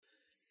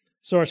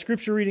So our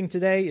scripture reading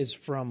today is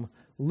from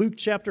Luke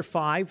chapter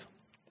 5,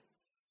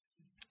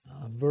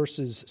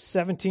 verses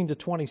 17 to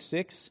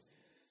 26.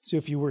 So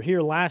if you were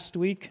here last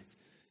week,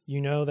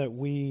 you know that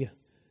we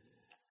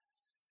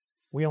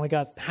only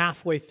got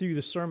halfway through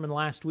the sermon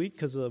last week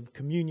because of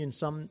Communion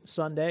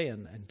Sunday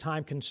and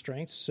time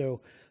constraints. So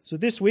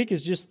this week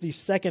is just the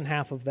second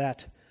half of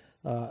that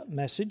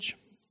message,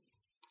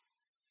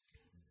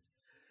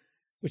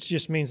 which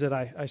just means that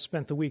I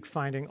spent the week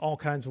finding all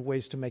kinds of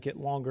ways to make it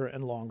longer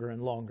and longer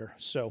and longer.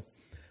 So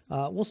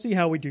we'll see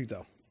how we do,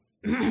 though.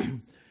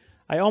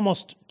 I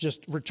almost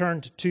just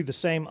returned to the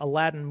same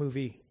Aladdin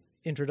movie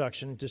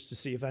introduction just to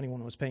see if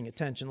anyone was paying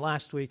attention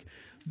last week.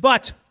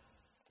 But,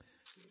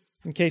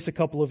 in case a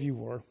couple of you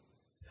were,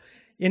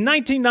 in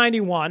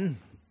 1991,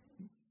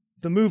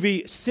 the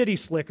movie City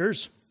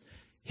Slickers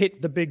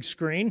hit the big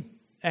screen,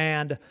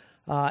 and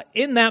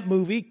in that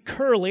movie,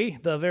 Curly,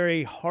 the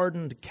very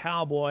hardened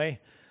cowboy,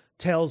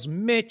 tells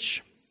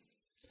Mitch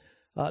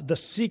the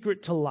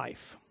secret to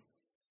life.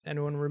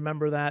 Anyone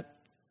remember that?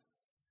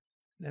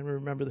 Anyone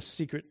remember the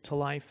secret to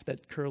life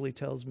that Curly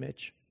tells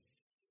Mitch?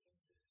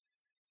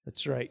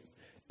 That's right.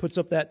 Puts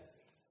up that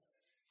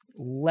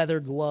leather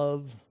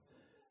glove.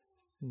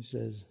 He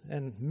says,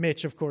 and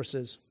Mitch, of course,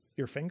 says,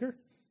 "Your finger?"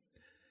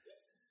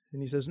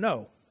 And he says,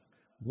 "No,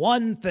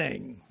 one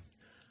thing.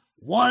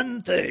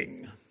 One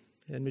thing."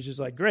 And Mitch is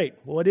like, "Great,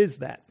 what is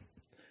that?"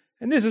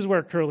 And this is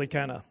where Curly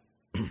kind of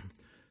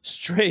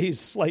strays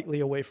slightly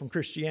away from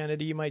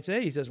Christianity, you might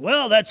say. He says,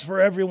 "Well, that's for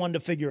everyone to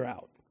figure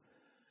out.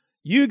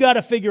 You got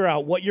to figure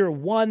out what your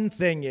one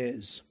thing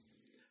is,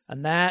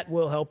 and that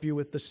will help you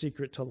with the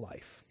secret to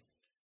life."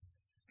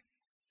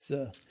 It's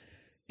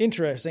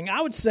interesting.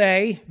 I would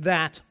say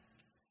that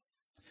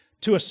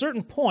to a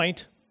certain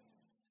point,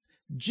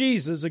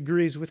 Jesus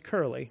agrees with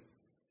Curly,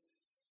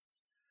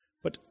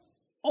 but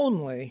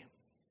only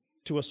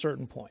to a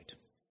certain point.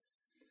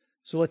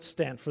 So let's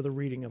stand for the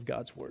reading of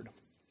God's Word.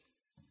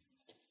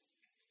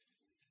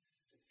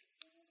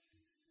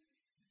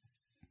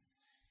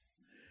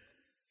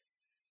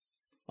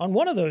 On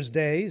one of those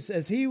days,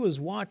 as he was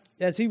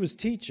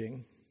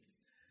teaching,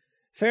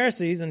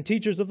 Pharisees and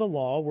teachers of the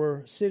law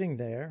were sitting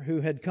there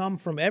who had come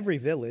from every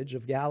village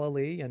of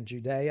Galilee and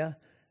Judea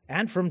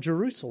and from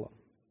Jerusalem.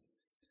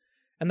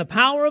 And the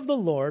power of the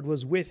Lord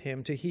was with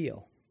him to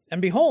heal.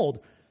 And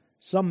behold,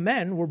 some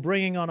men were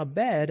bringing on a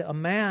bed a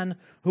man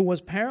who was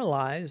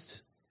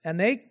paralyzed, and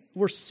they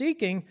were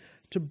seeking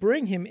to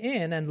bring him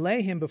in and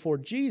lay him before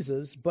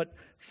Jesus, but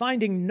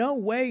finding no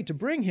way to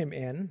bring him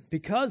in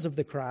because of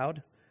the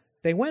crowd,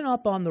 they went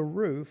up on the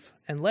roof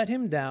and let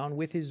him down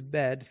with his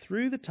bed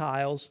through the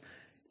tiles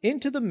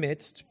into the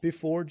midst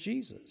before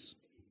Jesus.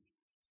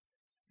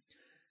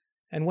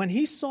 And when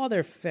he saw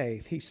their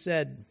faith, he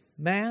said,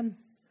 "Man,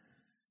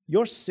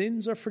 your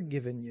sins are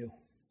forgiven you."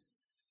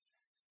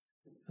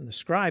 And the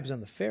scribes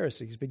and the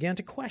Pharisees began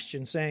to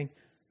question, saying,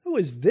 "Who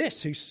is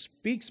this who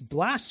speaks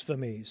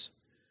blasphemies?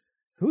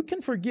 Who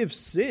can forgive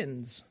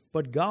sins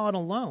but God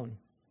alone?"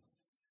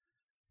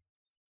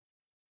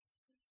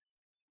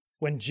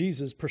 When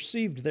Jesus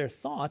perceived their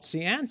thoughts,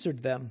 he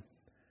answered them,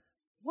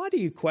 "Why do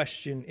you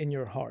question in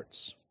your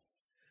hearts?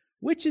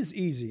 Which is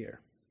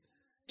easier,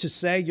 to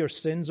say your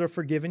sins are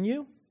forgiven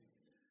you,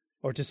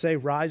 or to say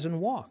rise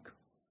and walk?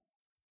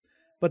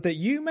 But that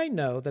you may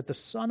know that the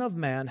Son of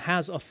Man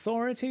has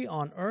authority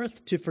on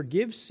earth to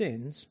forgive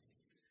sins,"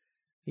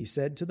 he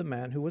said to the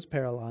man who was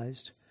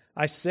paralyzed,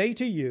 "I say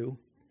to you,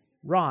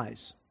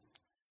 rise,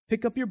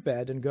 pick up your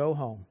bed and go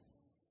home."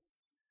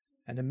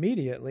 And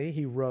immediately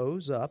he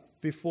rose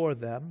up before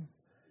them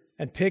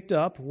and picked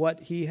up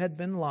what he had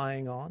been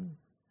lying on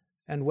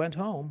and went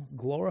home,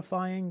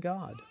 glorifying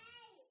God.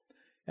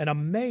 And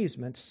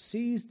amazement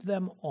seized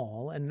them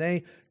all, and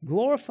they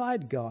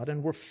glorified God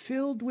and were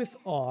filled with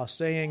awe,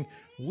 saying,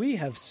 "We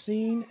have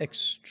seen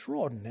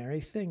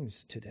extraordinary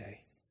things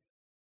today."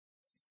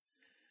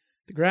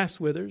 The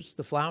grass withers,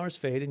 the flowers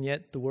fade, and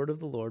yet the word of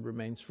the Lord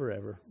remains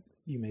forever.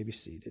 You may be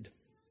seated.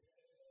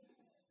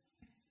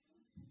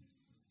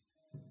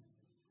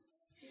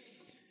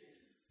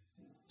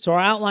 So our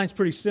outline's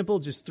pretty simple,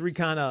 just three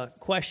kind of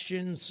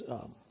questions.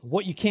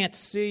 What you can't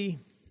see,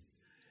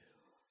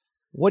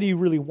 what do you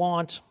really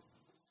want?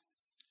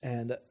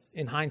 And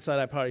in hindsight,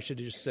 I probably should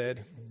have just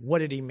said, what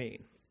did he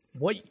mean?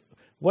 What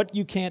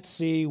you can't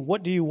see,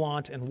 what do you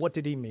want, and what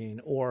did he mean?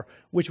 Or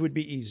which would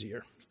be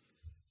easier?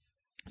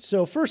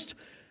 So first,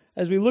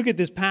 as we look at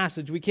this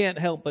passage, we can't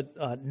help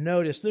but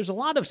notice there's a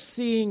lot of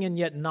seeing and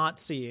yet not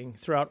seeing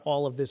throughout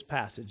all of this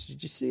passage.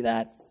 Did you see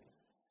that?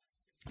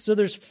 So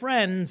there's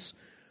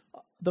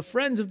the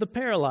friends of the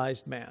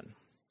paralyzed man.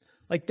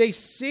 Like they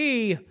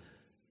see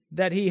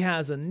that he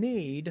has a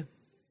need,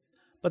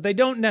 but they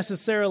don't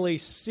necessarily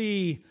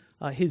see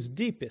his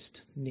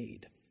deepest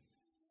need.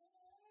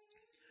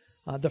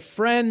 The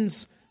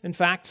friends, in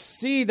fact,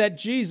 see that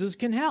Jesus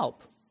can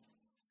help.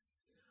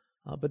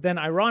 But then,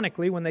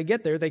 ironically, when they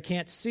get there, they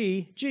can't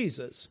see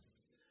Jesus.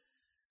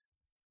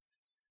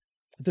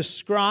 The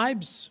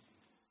scribes,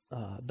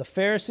 the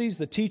Pharisees,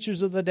 the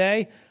teachers of the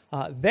day,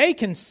 they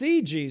can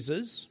see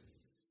Jesus,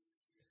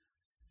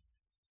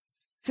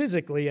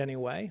 physically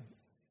anyway,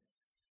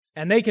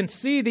 and they can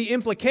see the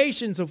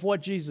implications of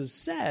what Jesus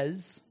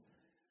says,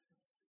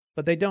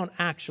 but they don't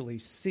actually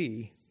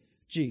see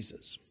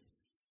Jesus.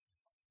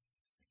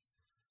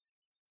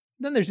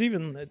 Then there's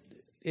even,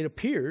 it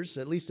appears,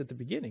 at least at the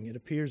beginning, it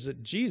appears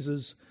that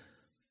Jesus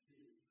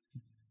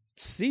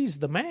sees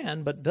the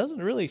man, but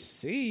doesn't really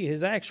see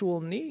his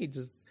actual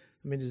needs.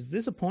 I mean, is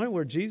this a point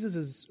where Jesus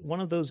is one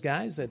of those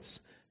guys that's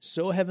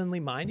so heavenly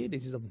minded,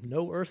 he's of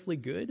no earthly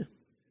good?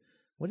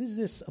 What is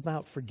this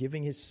about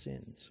forgiving his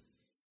sins?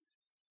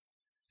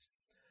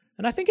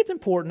 And I think it's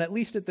important, at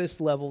least at this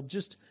level,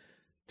 just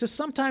to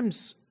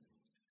sometimes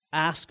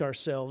ask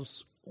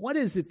ourselves, what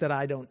is it that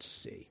I don't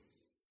see?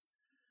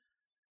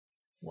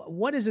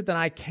 What is it that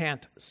I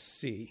can't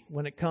see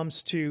when it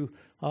comes to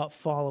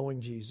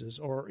following Jesus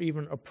or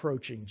even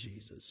approaching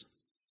Jesus?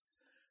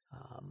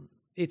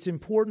 It's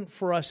important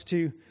for us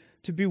to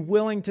be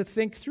willing to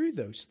think through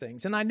those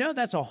things. And I know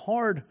it's a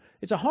hard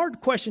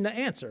question to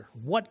answer.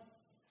 What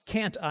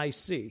can't I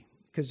see?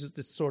 Because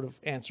it's sort of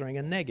answering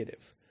a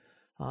negative.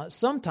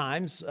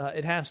 Sometimes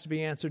it has to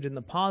be answered in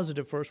the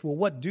positive first. Well,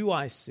 what do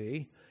I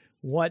see?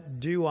 Why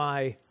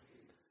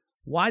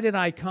did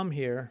I come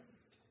here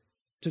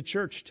to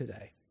church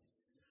today?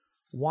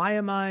 Why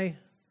am I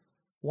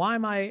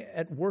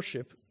at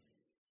worship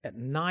at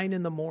 9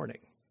 in the morning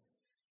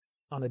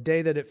on a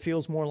day that it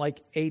feels more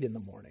like 8 in the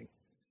morning?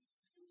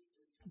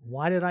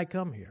 Why did I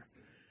come here?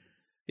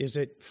 Is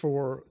it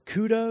for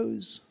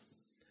kudos?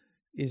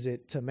 Is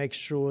it to make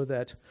sure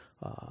that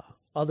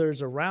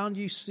others around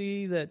you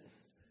see that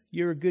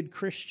you're a good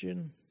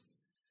Christian?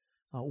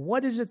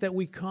 What is it that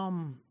we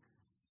come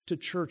to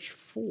church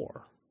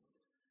for?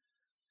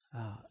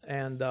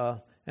 And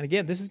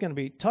again, this is going to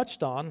be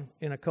touched on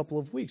in a couple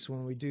of weeks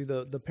when we do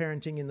the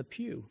parenting in the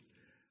pew.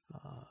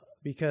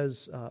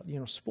 Because,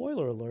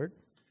 spoiler alert,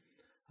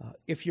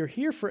 if you're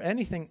here for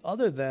anything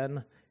other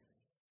than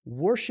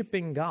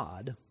worshiping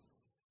God,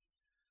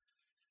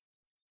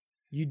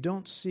 you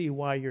don't see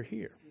why you're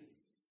here.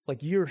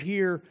 Like, you're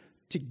here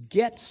to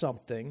get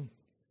something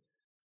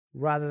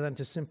rather than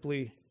to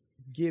simply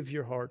give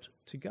your heart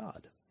to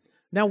God.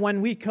 Now,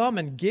 when we come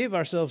and give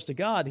ourselves to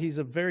God, He's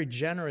a very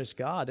generous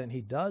God, and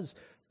He does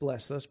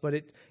bless us, but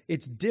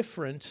it's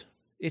different.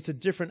 It's a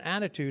different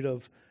attitude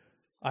of,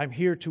 I'm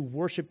here to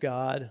worship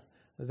God,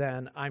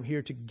 than I'm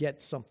here to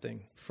get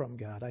something from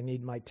God. I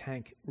need my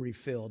tank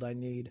refilled. I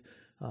need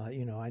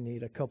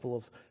a couple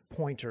of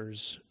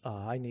pointers.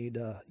 I need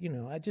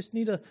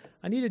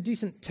a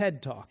decent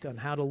TED talk on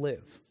how to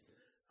live.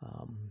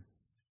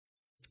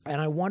 And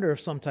I wonder if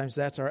sometimes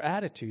that's our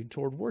attitude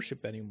toward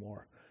worship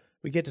anymore.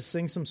 We get to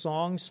sing some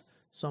songs,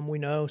 some we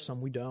know,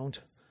 some we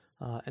don't,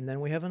 and then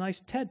we have a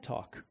nice TED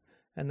talk,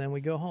 and then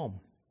we go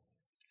home.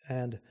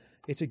 And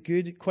it's a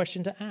good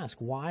question to ask.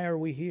 Why are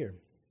we here?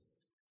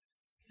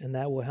 And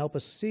that will help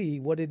us see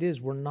what it is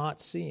we're not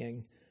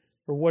seeing,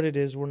 or what it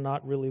is we're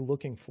not really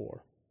looking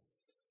for.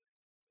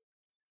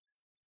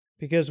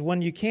 Because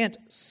when you can't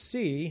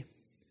see,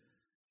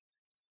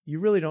 you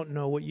really don't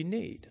know what you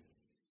need.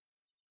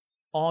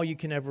 All you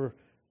can ever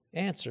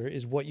answer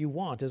is what you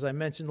want. As I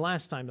mentioned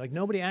last time, like,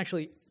 nobody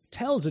actually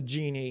tells a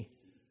genie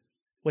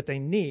what they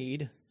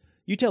need.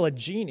 You tell a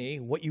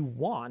genie what you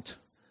want,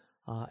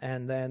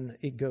 and then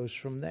it goes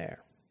from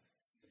there.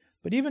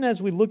 But even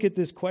as we look at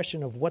this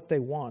question of what they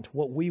want,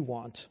 what we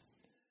want,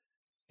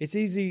 it's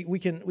easy. We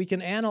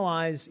can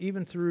analyze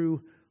even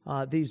through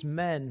these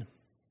men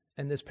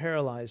and this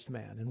paralyzed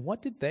man. And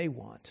what did they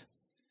want?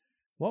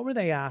 What were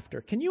they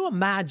after? Can you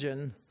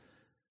imagine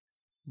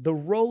the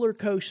roller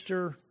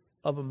coaster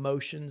of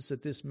emotions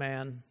that this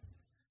man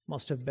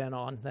must have been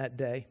on that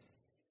day?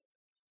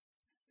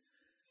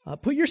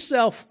 Let's put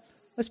yourself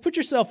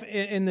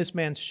in this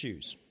man's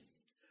shoes.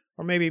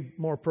 Or maybe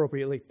more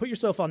appropriately, put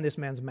yourself on this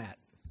man's mat.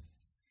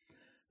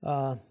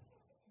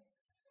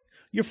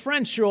 Your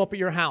friends show up at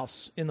your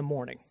house in the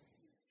morning.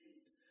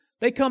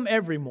 They come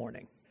every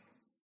morning.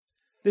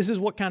 This is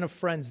what kind of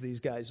friends these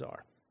guys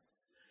are.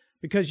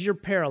 Because you're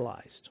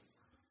paralyzed.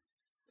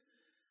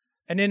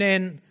 And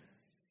in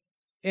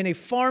a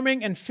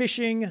farming and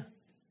fishing,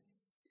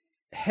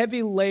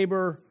 heavy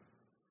labor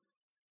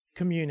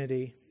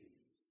community,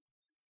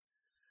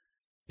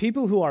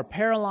 people who are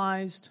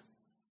paralyzed,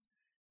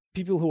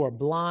 people who are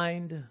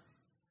blind,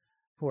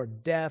 who are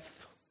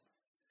deaf,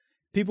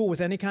 people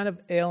with any kind of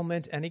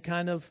ailment, any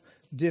kind of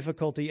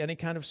difficulty, any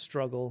kind of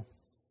struggle,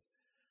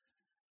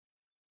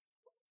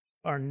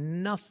 are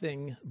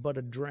nothing but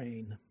a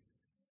drain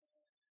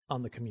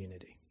on the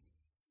community.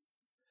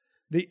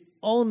 The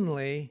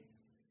only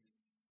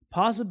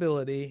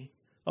possibility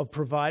of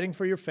providing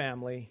for your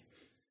family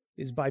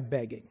is by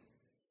begging.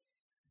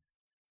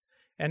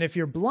 And if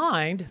you're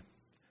blind,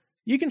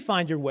 you can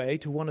find your way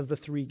to one of the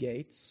 3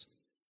 gates.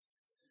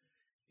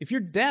 If you're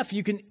deaf,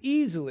 you can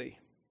easily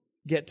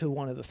get to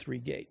one of the 3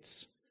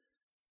 gates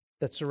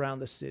that surround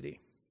the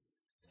city.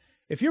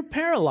 If you're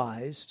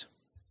paralyzed,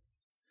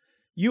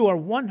 you are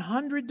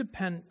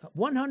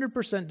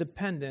 100%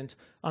 dependent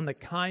on the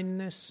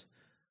kindness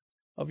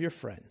of your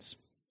friends,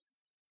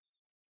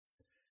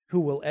 who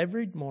will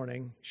every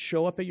morning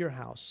show up at your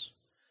house,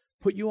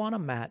 put you on a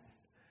mat,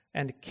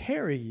 and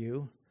carry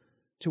you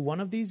to one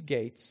of these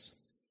gates,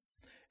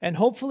 and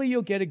hopefully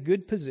you'll get a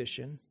good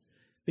position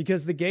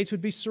because the gates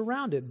would be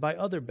surrounded by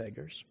other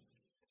beggars,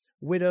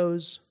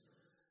 widows,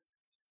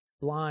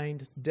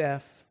 blind,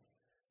 deaf,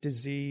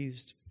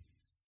 diseased,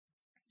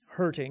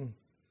 hurting.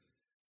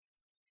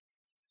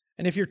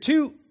 And if you're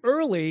too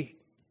early,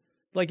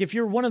 like if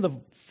you're one of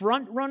the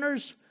front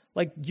runners,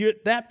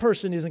 that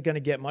person isn't going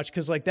to get much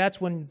because that's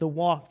when the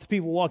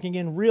people walking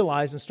in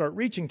realize and start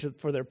reaching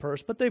for their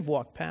purse, but they've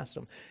walked past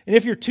them. And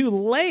if you're too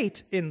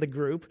late in the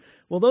group,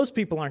 well, those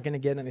people aren't going to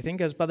get anything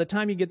because by the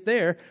time you get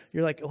there,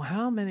 you're like, oh,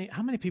 how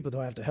many people do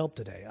I have to help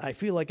today? I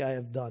feel like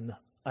I've done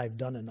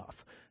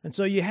enough. And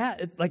so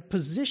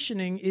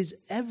positioning is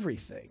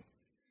everything.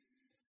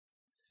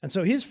 And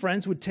so his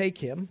friends would take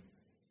him.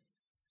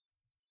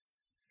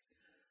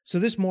 So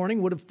this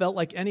morning would have felt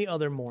like any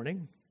other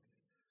morning,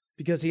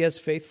 because he has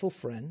faithful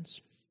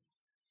friends.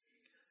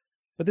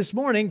 But this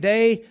morning,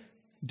 they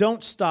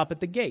don't stop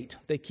at the gate.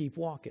 They keep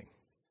walking,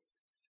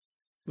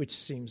 which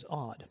seems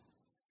odd.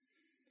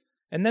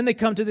 And then they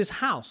come to this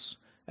house,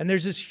 and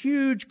there's this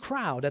huge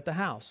crowd at the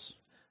house.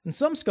 And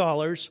some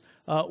scholars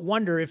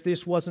wonder if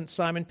this wasn't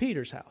Simon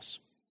Peter's house.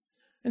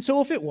 And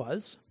so if it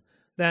was,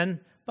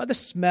 then by the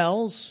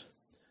smells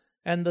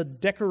and the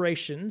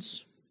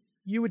decorations,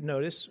 you would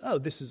notice, oh,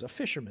 this is a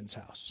fisherman's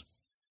house.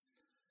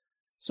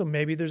 So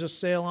maybe there's a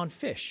sale on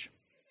fish.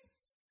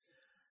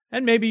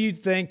 And maybe you'd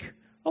think,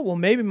 oh, well,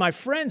 maybe my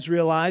friends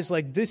realize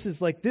this is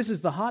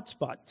the hot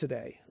spot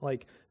today.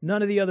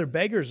 None of the other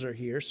beggars are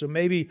here, so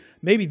maybe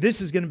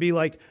this is going to be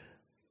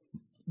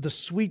the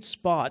sweet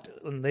spot,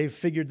 and they've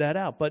figured that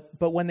out.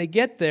 But when they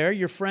get there,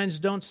 your friends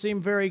don't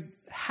seem very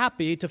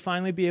happy to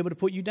finally be able to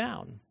put you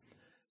down.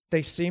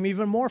 They seem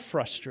even more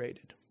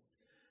frustrated.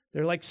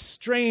 They're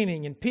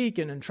straining and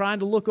peeking and trying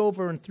to look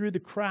over and through the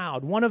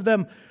crowd. One of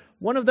them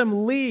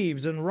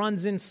leaves and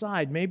runs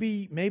inside.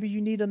 Maybe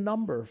you need a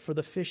number for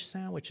the fish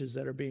sandwiches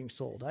that are being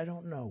sold. I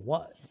don't know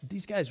what.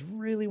 These guys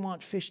really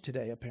want fish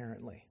today,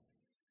 apparently.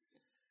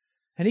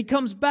 And he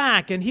comes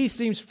back and he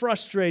seems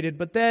frustrated,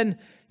 but then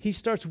he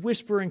starts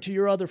whispering to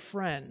your other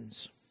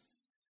friends.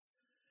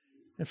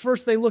 And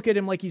first they look at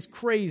him like he's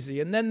crazy,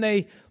 and then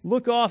they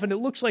look off and it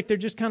looks like they're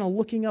just kind of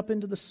looking up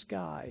into the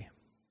sky.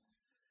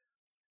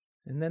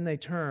 And then they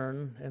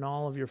turn and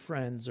all of your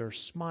friends are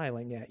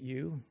smiling at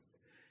you.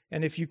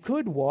 And if you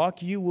could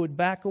walk, you would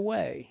back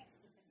away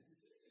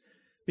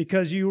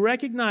because you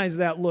recognize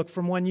that look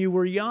from when you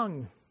were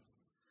young.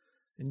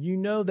 And you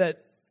know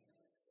that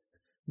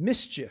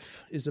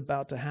mischief is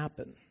about to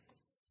happen.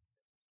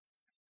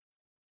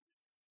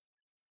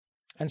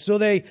 And so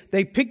they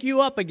pick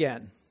you up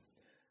again,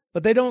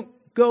 but they don't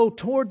go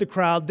toward the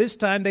crowd. This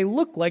time they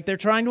look like they're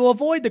trying to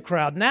avoid the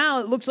crowd.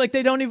 Now it looks like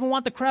they don't even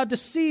want the crowd to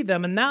see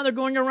them. And now they're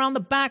going around the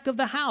back of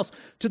the house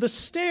to the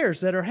stairs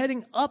that are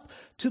heading up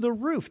to the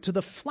roof, to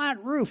the flat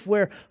roof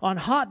where on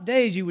hot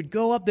days you would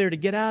go up there to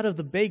get out of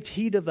the baked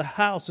heat of the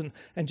house and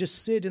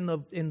just sit in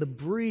the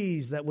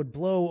breeze that would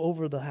blow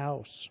over the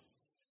house.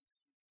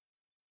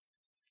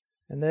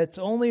 And that's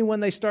only when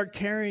they start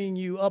carrying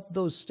you up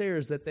those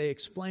stairs that they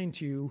explain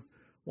to you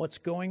what's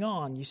going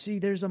on. You see,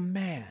 there's a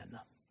man.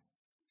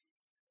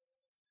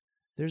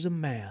 There's a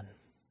man.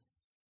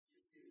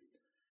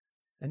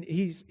 And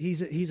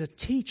he's a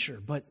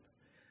teacher, but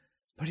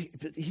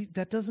he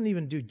that doesn't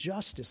even do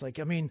justice.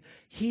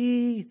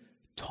 He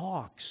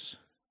talks.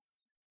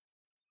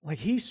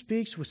 He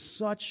speaks with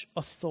such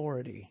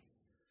authority.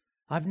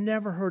 I've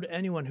never heard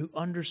anyone who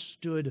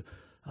understood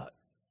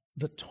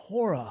the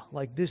Torah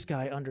like this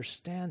guy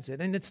understands it.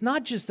 And it's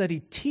not just that he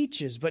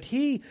teaches, but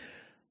he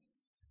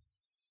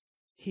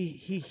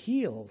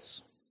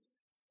heals.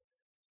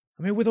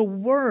 With a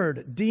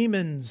word,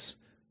 demons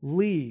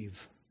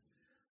leave.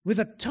 With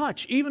a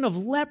touch, even of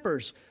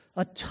lepers,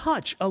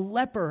 a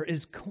leper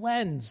is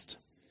cleansed.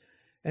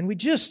 And we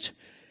just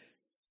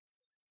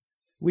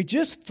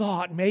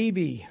thought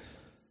maybe,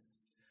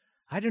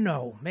 I don't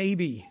know,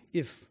 maybe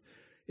if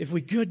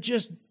we could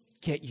just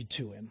get you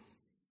to him.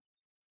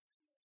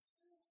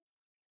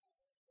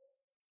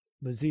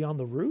 Was he on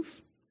the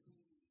roof?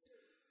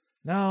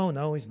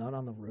 No, he's not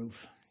on the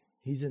roof.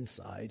 He's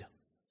inside.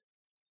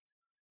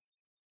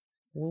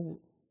 Well,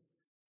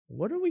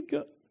 what are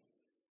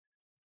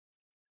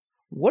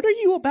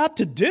you about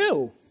to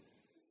do?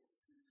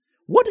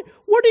 What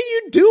are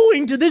you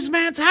doing to this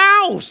man's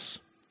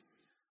house?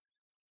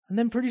 And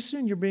then pretty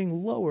soon you're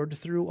being lowered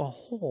through a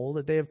hole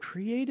that they have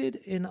created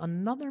in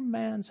another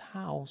man's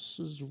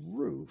house's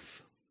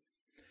roof.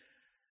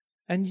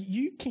 And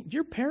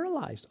you're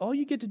paralyzed. All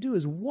you get to do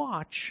is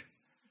watch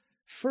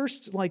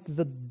first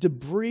the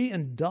debris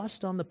and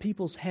dust on the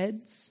people's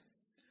heads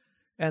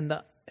and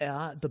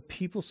the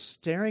people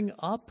staring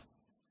up,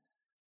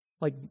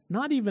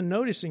 not even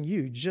noticing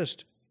you,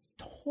 just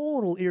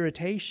total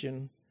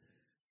irritation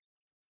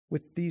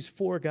with these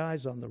four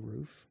guys on the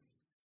roof.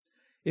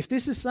 If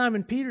this is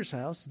Simon Peter's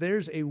house,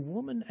 there's a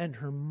woman and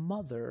her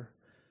mother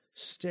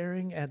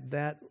staring at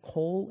that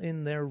hole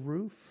in their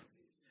roof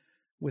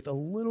with a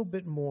little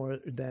bit more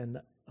than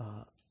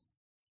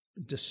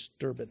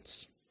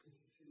disturbance.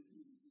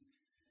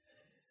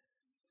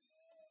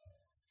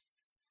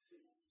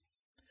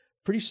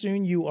 Pretty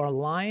soon you are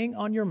lying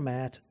on your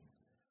mat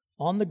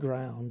on the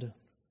ground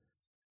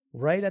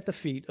right at the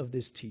feet of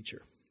this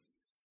teacher.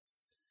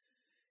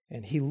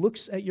 And he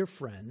looks at your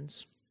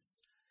friends,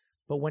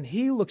 but when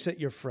he looks at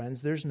your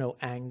friends, there's no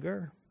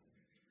anger,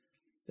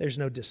 there's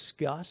no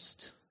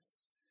disgust.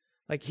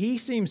 Like, he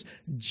seems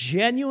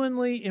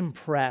genuinely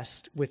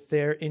impressed with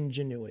their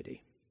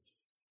ingenuity.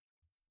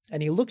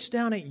 And he looks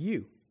down at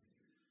you.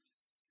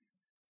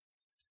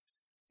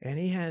 And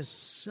he has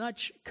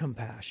such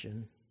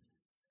compassion,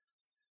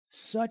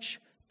 such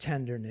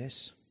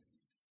tenderness.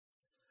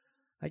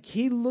 Like,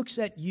 he looks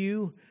at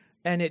you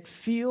and it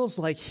feels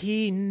like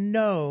he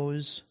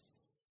knows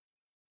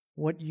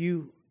what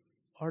you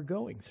are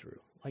going through.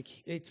 Like,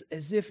 it's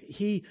as if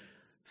he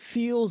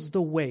feels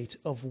the weight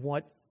of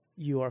what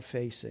you are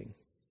facing.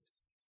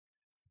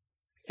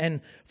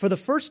 And for the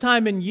first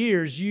time in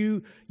years,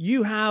 you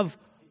have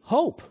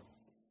hope.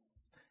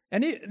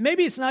 And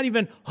maybe it's not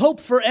even hope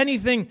for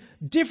anything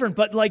different,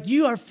 but like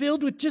you are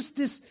filled with just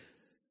this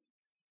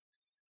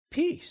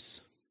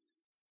peace.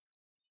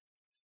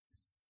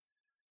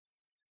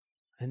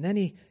 And then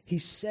he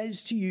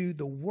says to you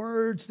the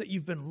words that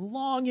you've been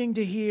longing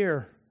to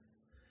hear.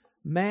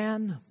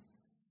 Man,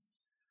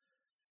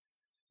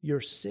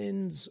 your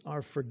sins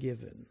are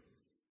forgiven.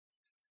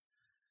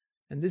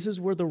 And this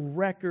is where the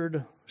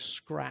record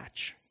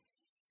scratch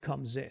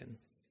comes in.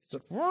 It's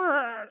like,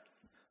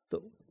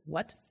 the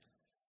what?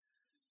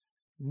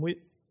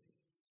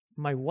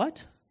 My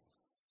what?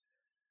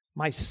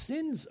 My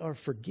sins are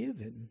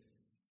forgiven.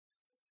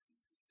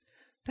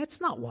 That's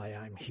not why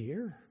I'm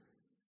here.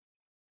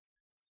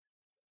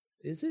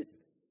 Is it?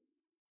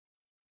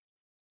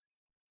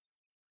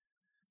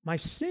 My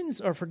sins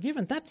are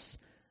forgiven. That's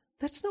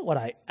not what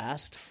I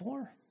asked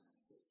for.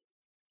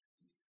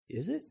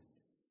 Is it?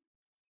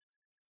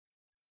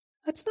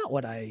 That's not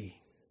what I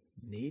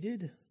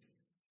needed.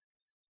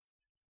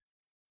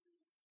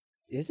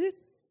 Is it?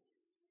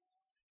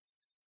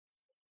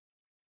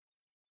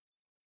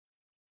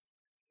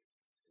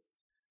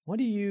 What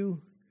do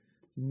you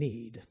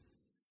need?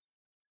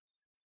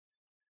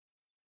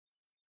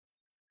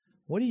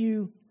 What do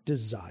you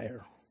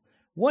desire?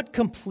 What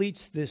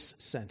completes this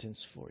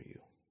sentence for you?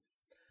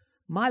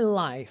 My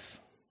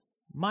life,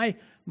 my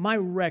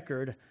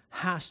record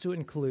has to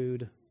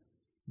include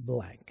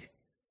blank.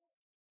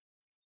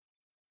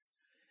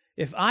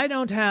 If I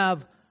don't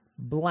have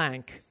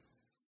blank,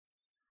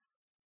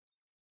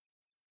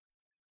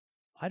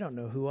 I don't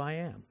know who I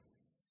am.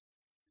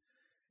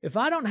 If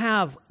I don't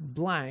have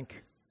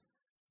blank,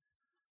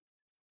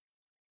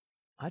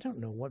 I don't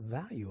know what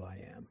value I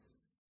am.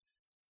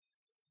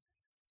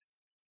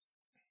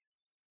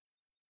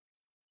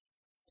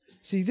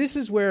 See, this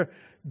is where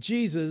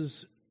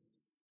Jesus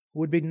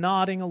would be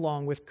nodding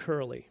along with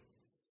Curly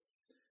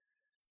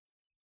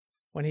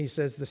when he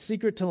says the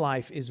secret to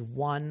life is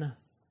one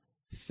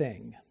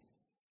thing.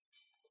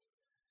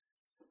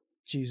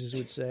 Jesus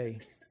would say,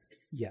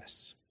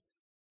 yes,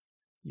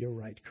 you're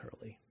right,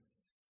 Curly.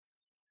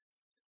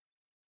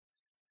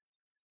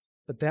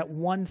 But that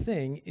one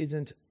thing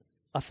isn't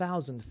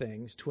 1,000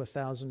 things to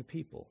 1,000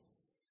 people.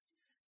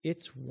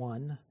 It's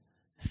one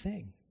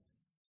thing.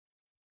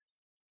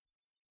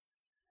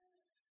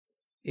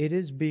 It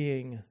is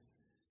being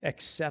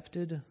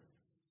accepted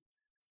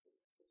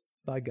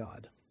by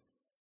God.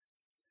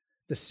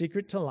 The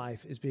secret to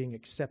life is being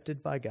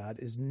accepted by God,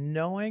 is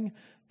knowing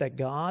that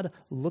God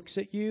looks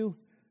at you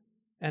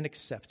and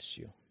accepts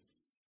you.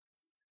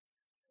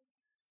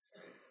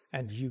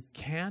 And you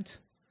can't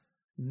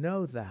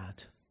know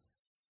that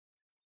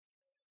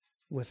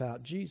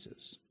without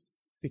Jesus,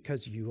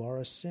 because you are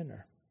a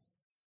sinner.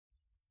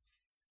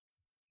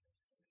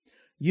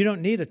 You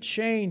don't need a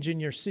change in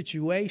your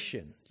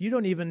situation. You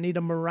don't even need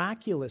a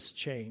miraculous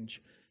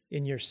change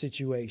in your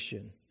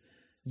situation.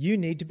 You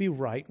need to be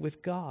right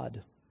with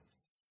God.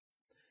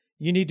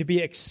 You need to be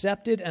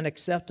accepted and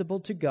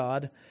acceptable to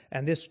God,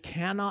 and this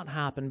cannot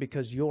happen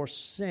because your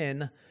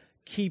sin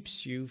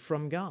keeps you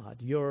from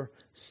God. Your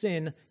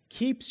sin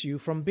keeps you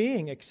from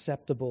being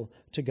acceptable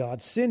to God.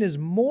 Sin is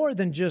more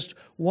than just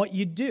what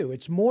you do.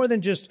 It's more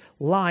than just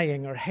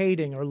lying or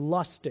hating or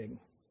lusting.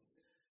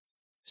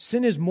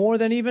 Sin is more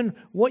than even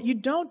what you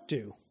don't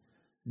do.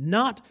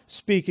 Not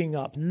speaking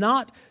up,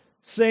 not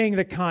saying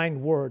the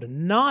kind word,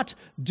 not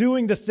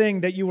doing the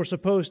thing that you were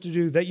supposed to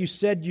do, that you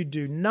said you'd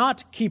do,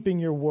 not keeping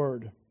your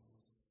word.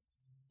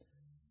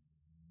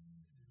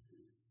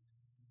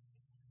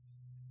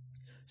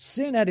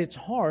 Sin at its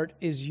heart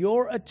is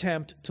your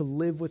attempt to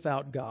live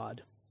without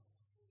God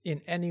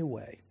in any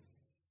way.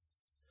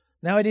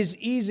 Now, it is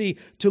easy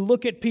to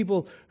look at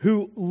people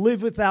who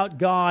live without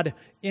God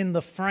in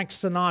the Frank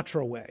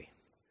Sinatra way.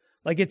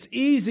 Like, it's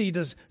easy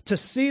to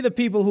see the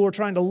people who are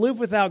trying to live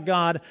without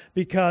God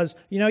because,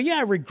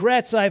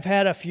 regrets, I've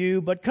had a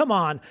few, but come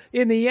on.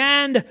 In the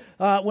end,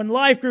 when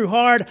life grew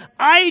hard,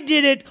 I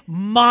did it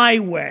my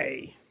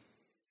way.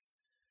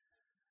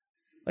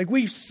 Like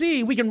we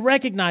can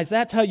recognize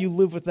that's how you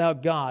live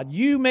without God.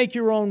 You make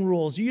your own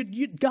rules.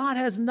 God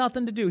has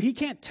nothing to do. He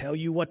can't tell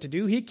you what to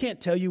do. He can't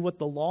tell you what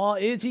the law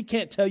is. He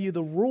can't tell you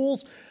the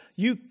rules.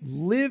 You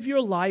live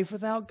your life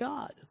without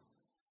God.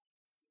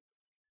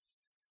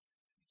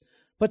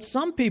 But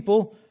some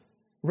people,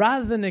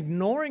 rather than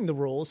ignoring the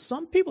rules,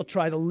 some people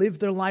try to live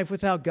their life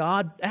without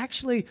God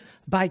actually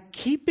by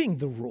keeping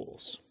the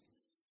rules,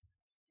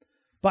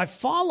 by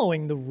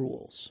following the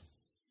rules,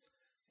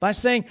 by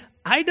saying,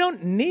 I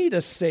don't need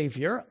a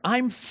Savior,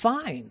 I'm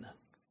fine.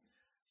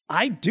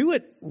 I do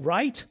it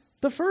right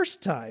the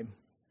first time.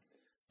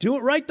 Do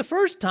it right the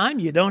first time,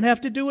 you don't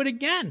have to do it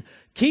again.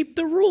 Keep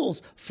the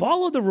rules,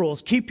 follow the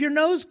rules, keep your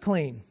nose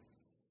clean.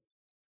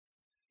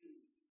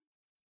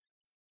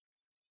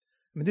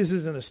 I mean, this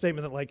isn't a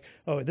statement that like,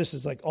 oh, this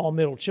is like all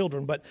middle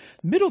children, but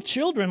middle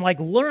children like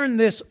learn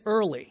this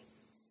early.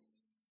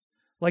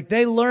 Like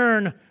they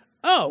learn,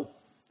 oh,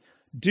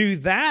 do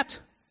that,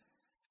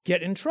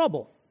 get in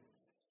trouble.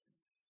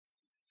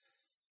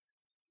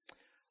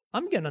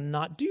 I'm going to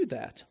not do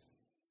that.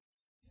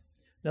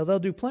 Now, they'll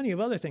do plenty of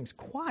other things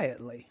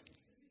quietly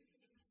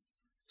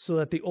so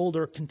that the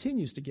older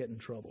continues to get in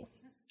trouble.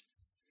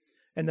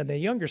 And then the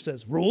younger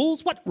says,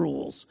 rules? What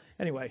rules?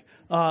 Anyway,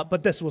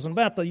 but this wasn't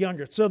about the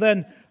younger. So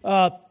then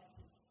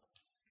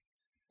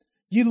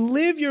you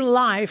live your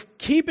life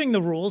keeping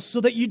the rules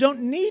so that you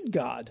don't need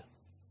God.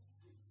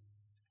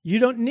 You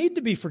don't need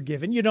to be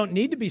forgiven. You don't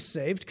need to be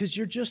saved because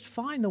you're just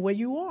fine the way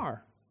you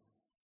are.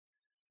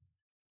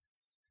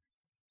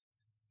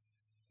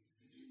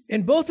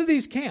 In both of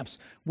these camps,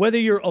 whether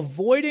you're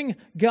avoiding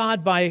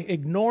God by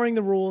ignoring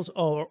the rules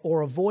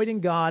or avoiding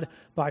God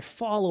by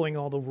following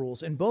all the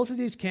rules, in both of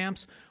these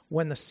camps,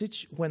 when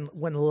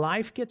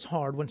life gets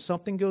hard, when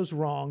something goes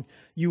wrong,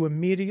 you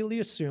immediately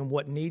assume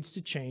what needs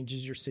to change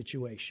is your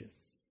situation.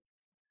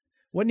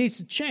 What needs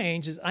to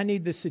change is I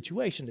need this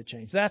situation to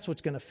change. That's what's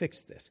going to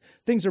fix this.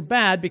 Things are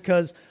bad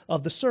because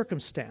of the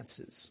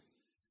circumstances.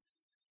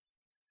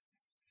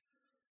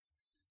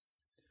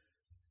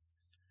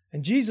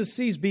 And Jesus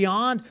sees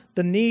beyond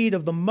the need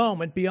of the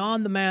moment,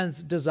 beyond the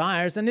man's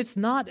desires, and we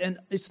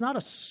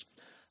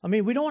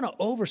don't want to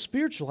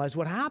over-spiritualize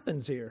what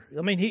happens here.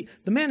 I mean,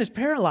 the man is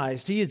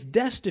paralyzed. He is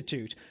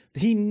destitute.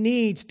 He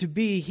needs to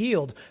be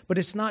healed, but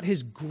it's not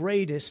his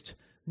greatest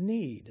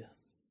need.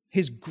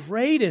 His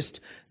greatest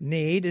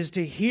need is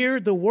to hear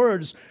the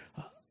words,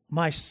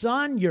 "My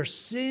son, your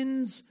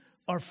sins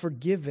are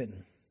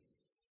forgiven."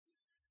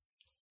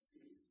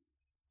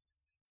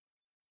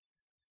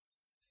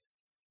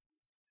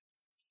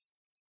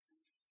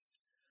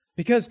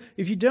 Because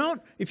if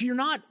you're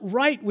not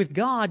right with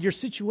God, your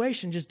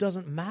situation just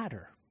doesn't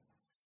matter.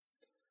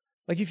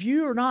 Like if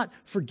you are not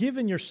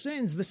forgiven your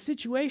sins, the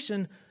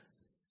situation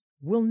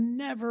will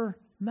never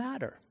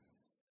matter.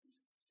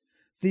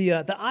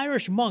 The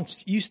Irish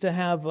monks used to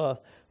have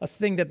a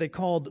thing that they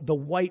called the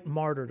white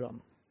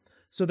martyrdom.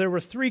 So there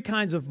were three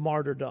kinds of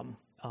martyrdom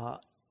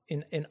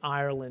in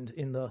Ireland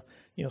in the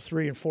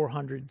 300s and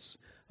 400s.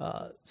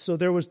 So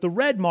there was the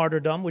red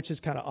martyrdom, which is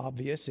kind of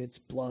obvious. It's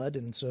blood,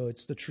 and so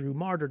it's the true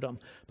martyrdom.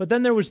 But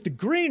then there was the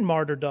green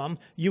martyrdom.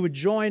 You would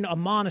join a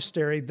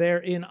monastery there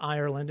in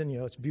Ireland, and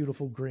it's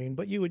beautiful green,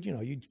 but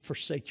you'd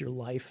forsake your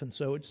life, and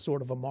so it's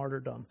sort of a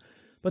martyrdom.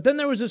 But then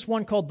there was this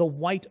one called the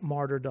white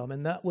martyrdom,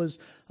 and that was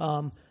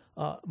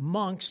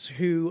monks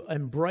who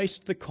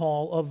embraced the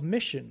call of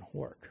mission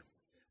work.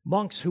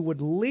 Monks who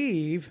would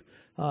leave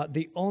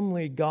the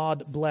only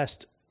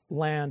God-blessed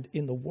land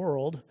in the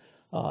world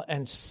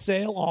and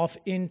sail off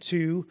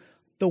into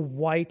the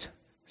white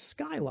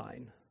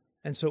skyline.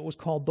 And so it was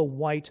called the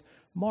white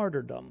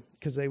martyrdom,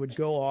 because they would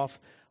go off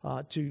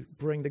to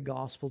bring the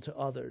gospel to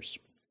others.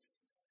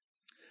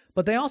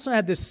 But they also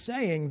had this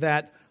saying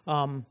that,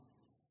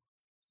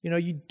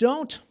 you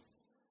don't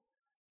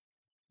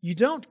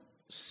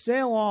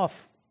sail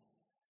off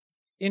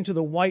into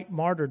the white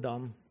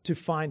martyrdom to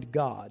find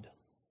God.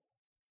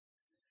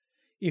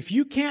 If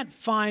you can't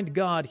find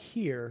God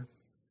here,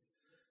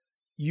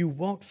 you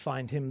won't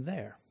find him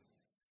there.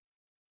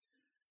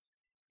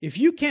 If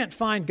you can't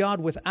find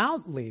God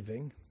without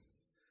leaving,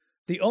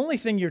 the only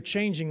thing you're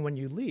changing when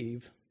you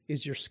leave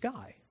is your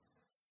sky.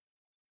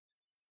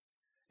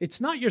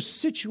 It's not your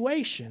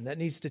situation that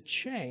needs to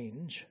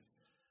change.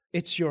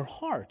 It's your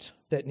heart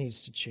that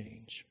needs to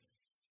change.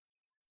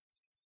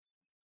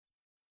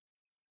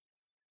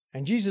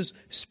 And Jesus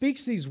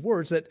speaks these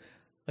words that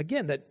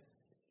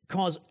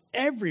cause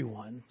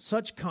everyone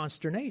such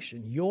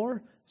consternation.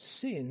 Your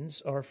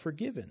sins are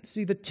forgiven.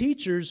 See, the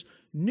teachers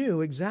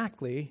knew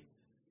exactly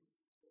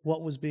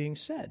what was being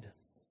said.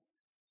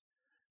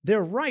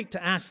 They're right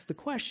to ask the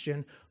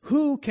question,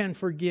 who can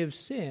forgive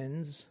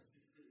sins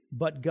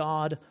but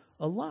God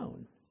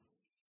alone?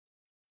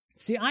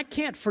 See, I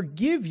can't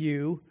forgive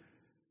you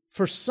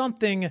for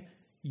something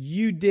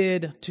you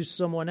did to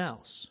someone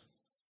else.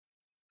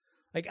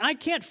 Like, I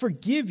can't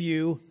forgive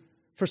you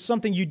for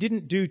something you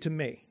didn't do to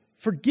me.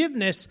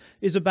 Forgiveness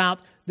is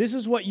about, this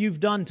is what you've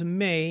done to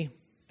me,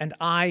 and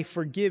I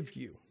forgive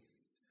you.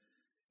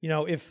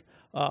 If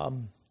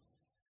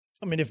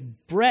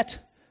Brett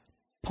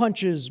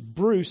punches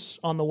Bruce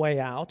on the way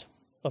out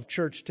of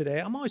church today.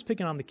 I'm always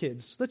picking on the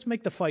kids. Let's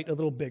make the fight a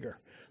little bigger,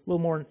 a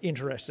little more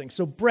interesting.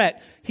 So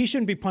Brett, he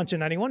shouldn't be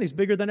punching anyone. He's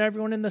bigger than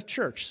everyone in the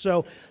church.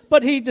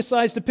 But he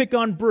decides to pick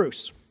on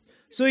Bruce.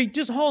 So he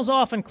just hauls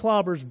off and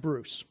clobbers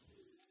Bruce.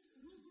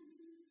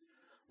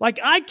 Like,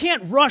 I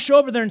can't rush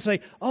over there and say,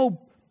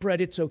 "Oh,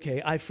 Brett, it's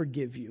okay. I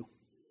forgive you."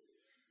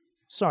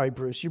 "Sorry,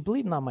 Bruce, you're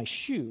bleeding on my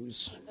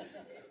shoes."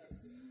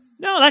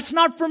 No, that's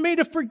not for me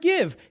to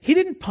forgive. He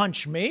didn't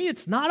punch me.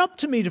 It's not up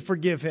to me to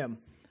forgive him.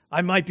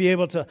 I might be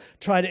able to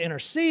try to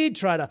intercede,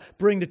 try to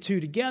bring the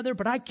two together,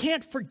 but I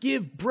can't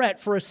forgive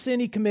Brett for a sin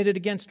he committed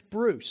against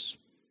Bruce.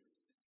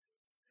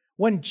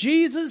 When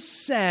Jesus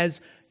says,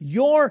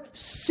 "Your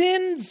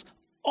sins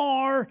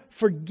are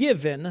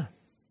forgiven,"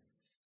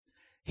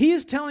 he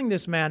is telling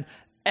this man,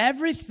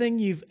 everything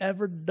you've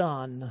ever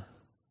done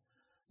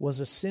was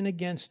a sin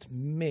against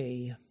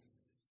me,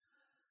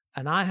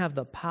 and I have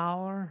the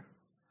power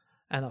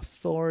and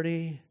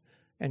authority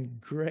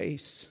and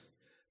grace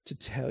to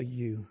tell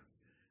you,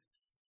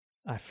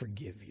 I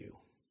forgive you.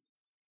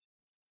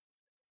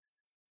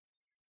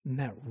 And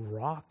that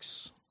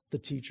rocks the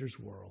teacher's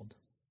world.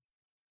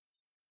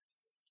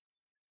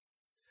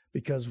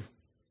 Because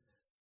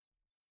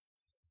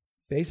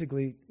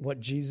basically what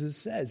Jesus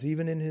says,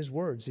 even in his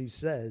words, he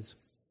says,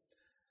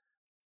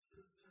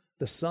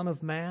 the Son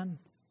of Man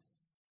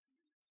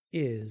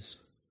is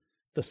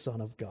the Son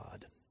of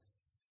God.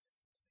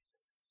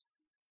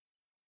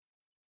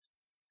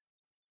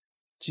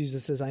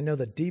 Jesus says, I know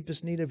the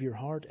deepest need of your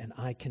heart, and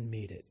I can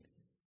meet it.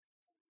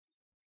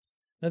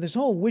 Now, this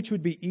whole which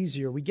would be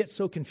easier, we get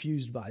so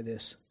confused by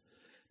this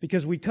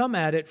because we come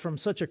at it from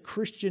such a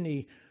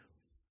Christian-y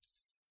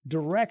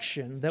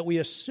direction that we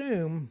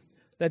assume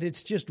that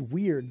it's just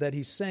weird that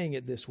he's saying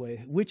it this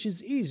way. Which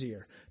is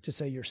easier, to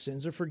say your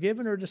sins are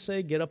forgiven or to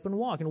say get up and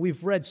walk? And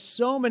we've read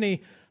so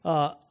many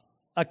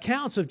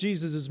accounts of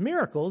Jesus'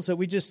 miracles that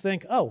we just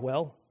think, oh,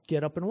 well,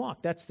 get up and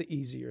walk. That's the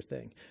easier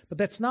thing. But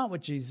that's not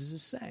what Jesus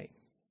is saying.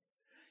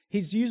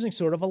 He's using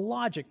sort of a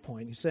logic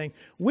point. He's saying,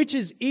 which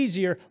is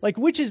easier? Like,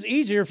 which is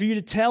easier for you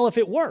to tell if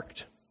it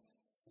worked?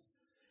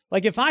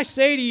 Like, if I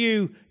say to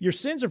you, your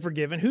sins are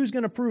forgiven, who's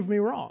going to prove me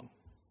wrong?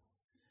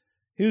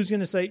 Who's going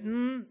to say,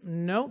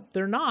 no,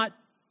 they're not.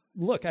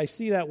 Look, I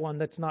see that one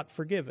that's not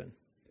forgiven.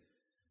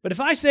 But if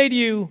I say to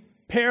you,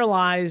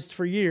 paralyzed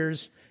for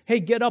years, hey,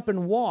 get up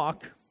and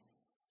walk,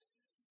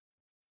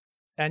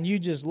 and you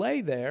just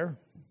lay there,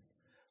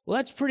 well,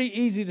 that's pretty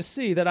easy to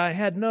see that I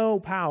had no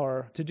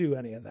power to do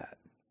any of that.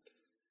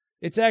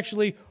 It's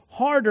actually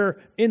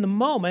harder in the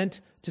moment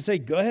to say,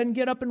 go ahead and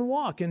get up and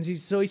walk. And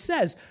so he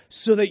says,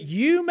 so that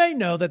you may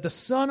know that the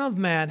Son of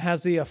Man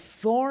has the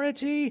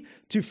authority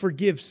to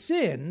forgive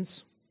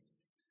sins,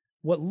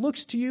 what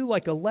looks to you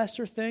like a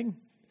lesser thing,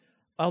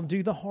 I'll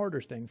do the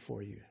harder thing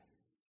for you.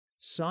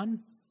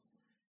 Son,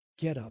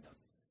 get up,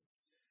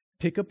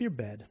 pick up your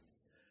bed,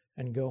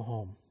 and go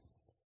home.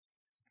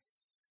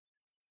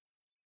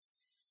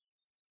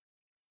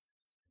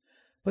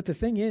 But the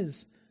thing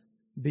is,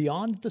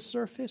 beyond the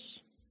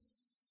surface,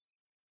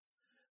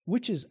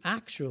 which is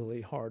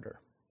actually harder?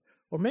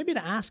 Or maybe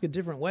to ask a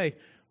different way,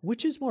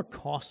 which is more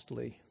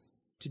costly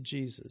to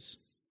Jesus?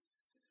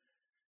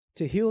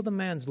 To heal the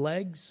man's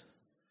legs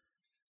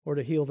or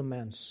to heal the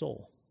man's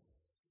soul?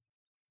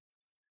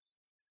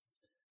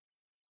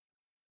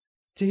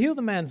 To heal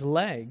the man's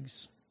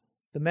legs,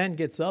 the man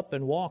gets up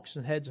and walks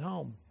and heads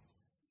home.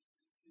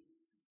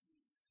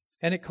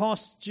 And it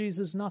costs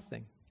Jesus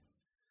nothing.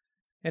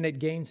 And it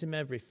gains him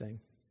everything.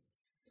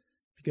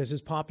 Because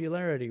his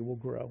popularity will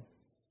grow.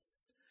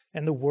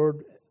 And the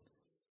word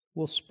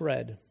will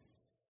spread.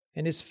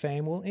 And his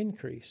fame will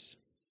increase.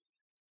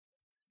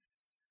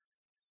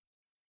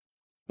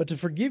 But to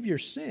forgive your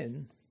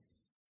sin,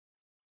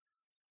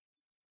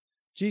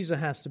 Jesus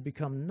has to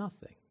become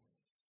nothing.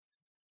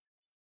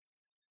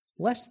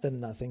 Less than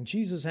nothing.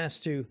 Jesus has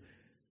to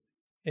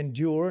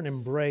endure and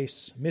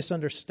embrace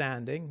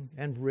misunderstanding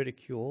and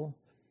ridicule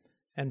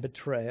and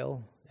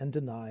betrayal and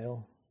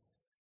denial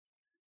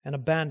and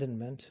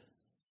abandonment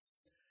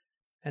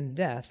and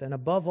death. And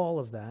above all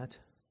of that,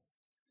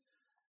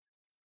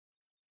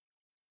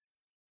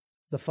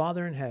 the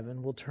Father in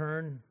heaven will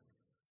turn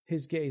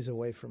his gaze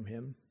away from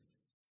him,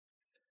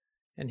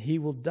 and he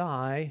will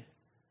die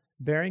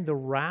bearing the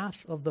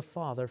wrath of the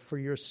Father for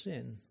your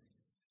sin.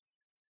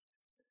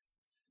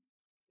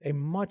 A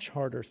much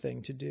harder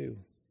thing to do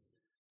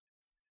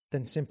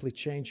than simply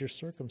change your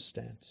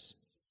circumstance.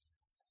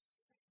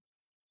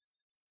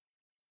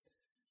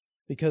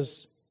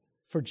 Because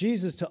for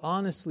Jesus to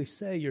honestly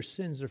say your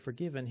sins are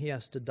forgiven, he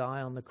has to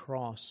die on the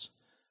cross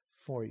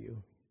for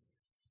you.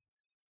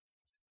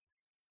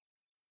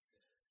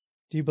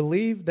 Do you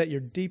believe that your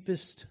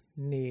deepest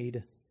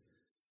need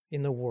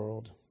in the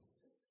world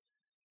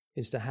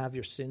is to have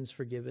your sins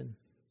forgiven?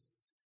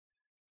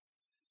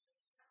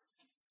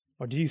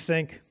 Or do you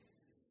think,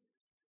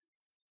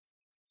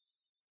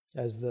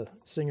 as the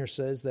singer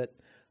says, that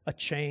a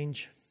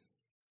change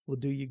will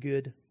do you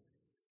good?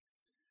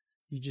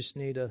 You just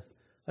need a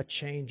a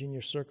change in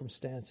your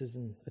circumstances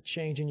and a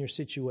change in your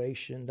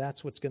situation.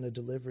 That's what's going to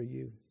deliver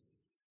you.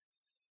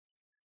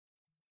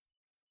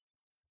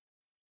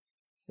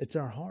 It's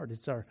our heart.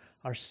 It's our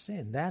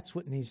sin. That's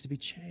what needs to be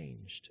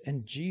changed.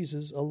 And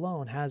Jesus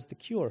alone has the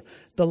cure.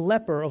 The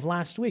leper of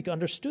last week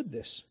understood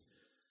this.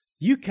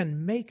 You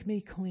can make me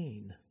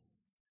clean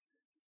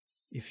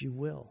if you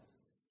will.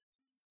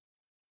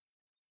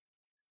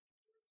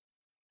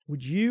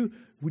 Would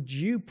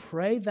you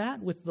pray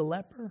that with the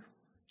leper?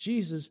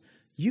 Jesus,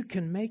 you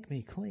can make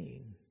me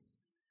clean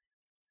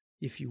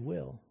if you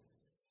will.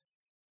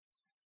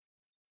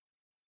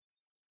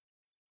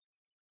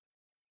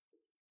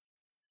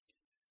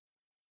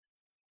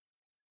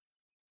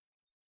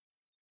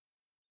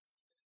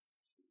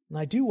 And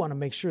I do want to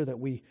make sure that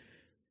we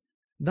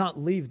not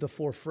leave the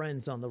four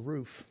friends on the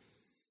roof.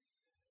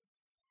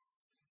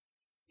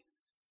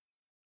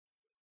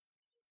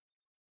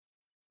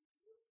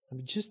 I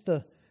mean, just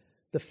the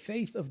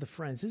faith of the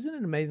friends. Isn't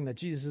it amazing that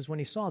Jesus, when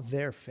he saw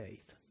their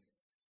faith,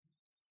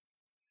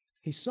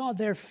 he saw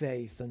their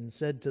faith and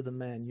said to the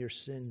man, your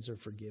sins are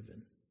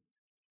forgiven.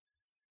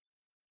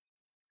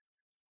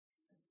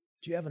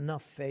 Do you have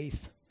enough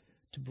faith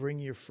to bring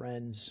your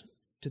friends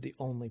to the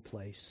only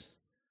place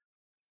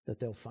that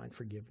they'll find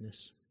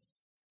forgiveness?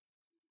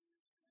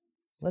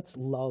 Let's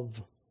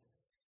love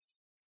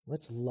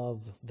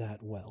that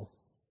well.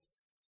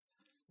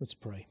 Let's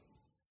pray.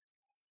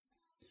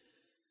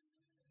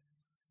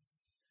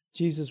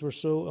 Jesus, we're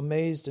so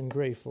amazed and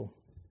grateful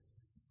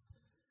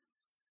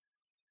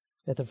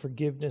at the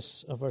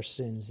forgiveness of our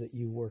sins that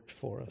you worked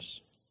for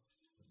us.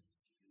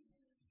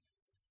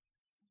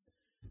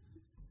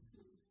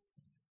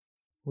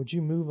 Would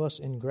you move us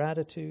in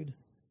gratitude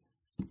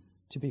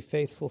to be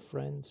faithful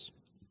friends?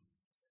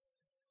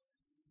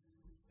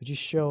 Would you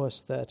show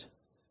us that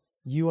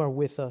you are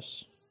with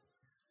us,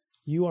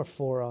 you are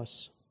for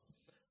us.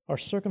 Our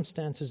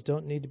circumstances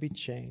don't need to be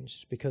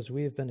changed because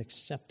we have been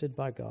accepted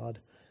by God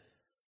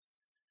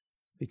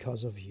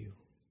because of you.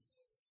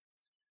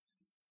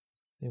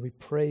 May we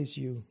praise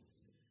you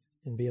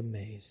and be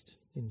amazed.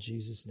 In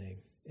Jesus' name,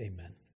 amen.